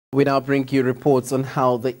We now bring you reports on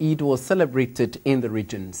how the Eid was celebrated in the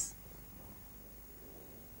regions.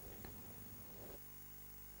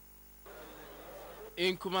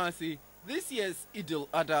 In Kumasi, this year's Eid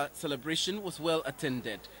al-Adha celebration was well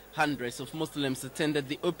attended. Hundreds of Muslims attended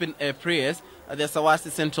the open-air prayers at the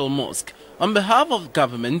Sawasi Central Mosque. On behalf of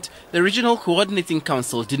government, the Regional Coordinating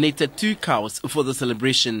Council donated 2 cows for the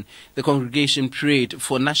celebration. The congregation prayed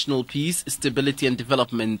for national peace, stability and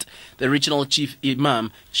development. The regional chief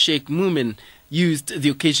imam, Sheikh Mumin, used the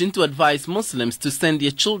occasion to advise Muslims to send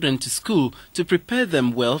their children to school to prepare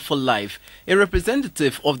them well for life. A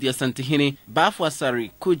representative of the Asantehene,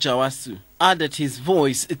 Bafwasari Kujawasu, added his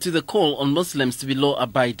voice to the call on Muslims to be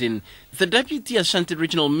law-abiding. The Deputy Ashanti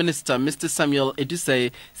Regional Minister, Mr. Samuel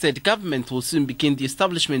Edusei, said government will soon begin the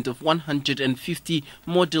establishment of 150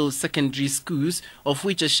 model secondary schools, of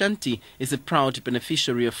which Ashanti is a proud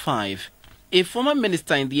beneficiary of 5. A former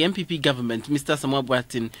minister in the MPP government, Mr. Samuel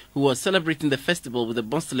Boatin, who was celebrating the festival with the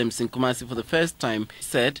Muslims in Kumasi for the first time,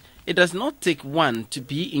 said it does not take one to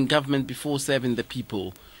be in government before serving the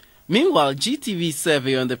people. Meanwhile, GTV's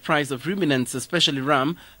survey on the price of ruminants, especially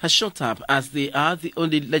ram, has shot up as they are the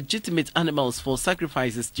only legitimate animals for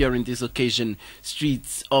sacrifices during this occasion.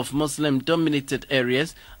 Streets of Muslim-dominated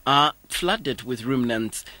areas are flooded with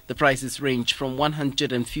ruminants. The prices range from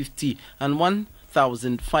 150 and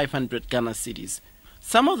 1,500 Ghana cedis.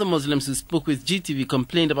 Some of the Muslims who spoke with GTV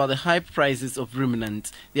complained about the high prices of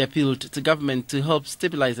ruminants. They appealed to government to help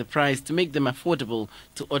stabilize the price to make them affordable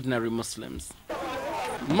to ordinary Muslims.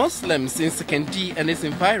 Muslims in Sekendi and its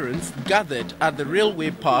environs gathered at the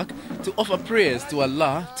railway park to offer prayers to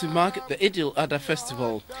Allah to mark the Eid al-Adha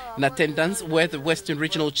festival. In attendance were the Western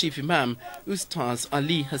Regional Chief Imam, Ustaz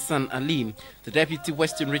Ali Hassan Ali. The Deputy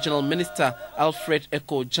Western Regional Minister, Alfred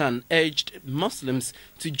Eko Jan, urged Muslims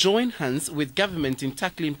to join hands with government in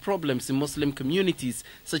tackling problems in Muslim communities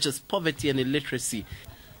such as poverty and illiteracy.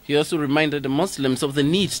 He also reminded the Muslims of the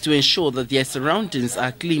need to ensure that their surroundings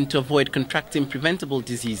are clean to avoid contracting preventable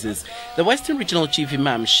diseases. The Western Regional Chief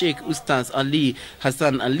Imam, Sheikh Ustaz Ali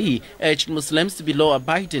Hassan Ali, urged Muslims to be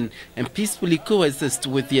law-abiding and peacefully coexist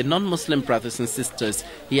with their non-Muslim brothers and sisters.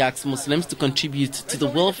 He asked Muslims to contribute to the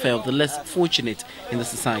welfare of the less fortunate in the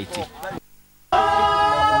society.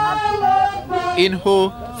 In Ho,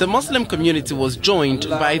 the Muslim community was joined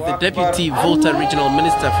by the Deputy Volta Regional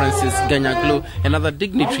Minister Francis Ganyaglo and other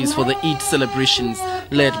dignitaries for the Eid celebrations.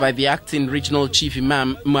 Led by the Acting Regional Chief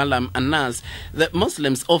Imam Malam Anas, the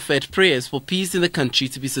Muslims offered prayers for peace in the country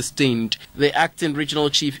to be sustained. The Acting Regional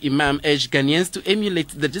Chief Imam urged Ghanaians to emulate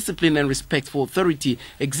the discipline and respect for authority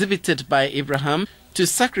exhibited by Abraham to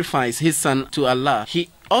sacrifice his son to Allah. He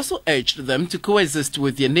also urged them to coexist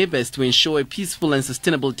with their neighbors to ensure a peaceful and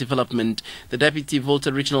sustainable development. The Deputy Volta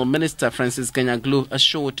Regional Minister Francis Ganyaglo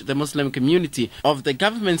assured the Muslim community of the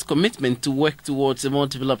government's commitment to work towards a more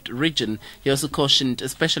developed region. He also cautioned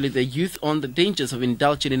especially the youth on the dangers of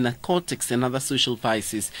indulging in narcotics and other social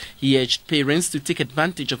vices. He urged parents to take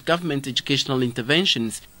advantage of government educational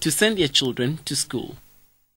interventions to send their children to school.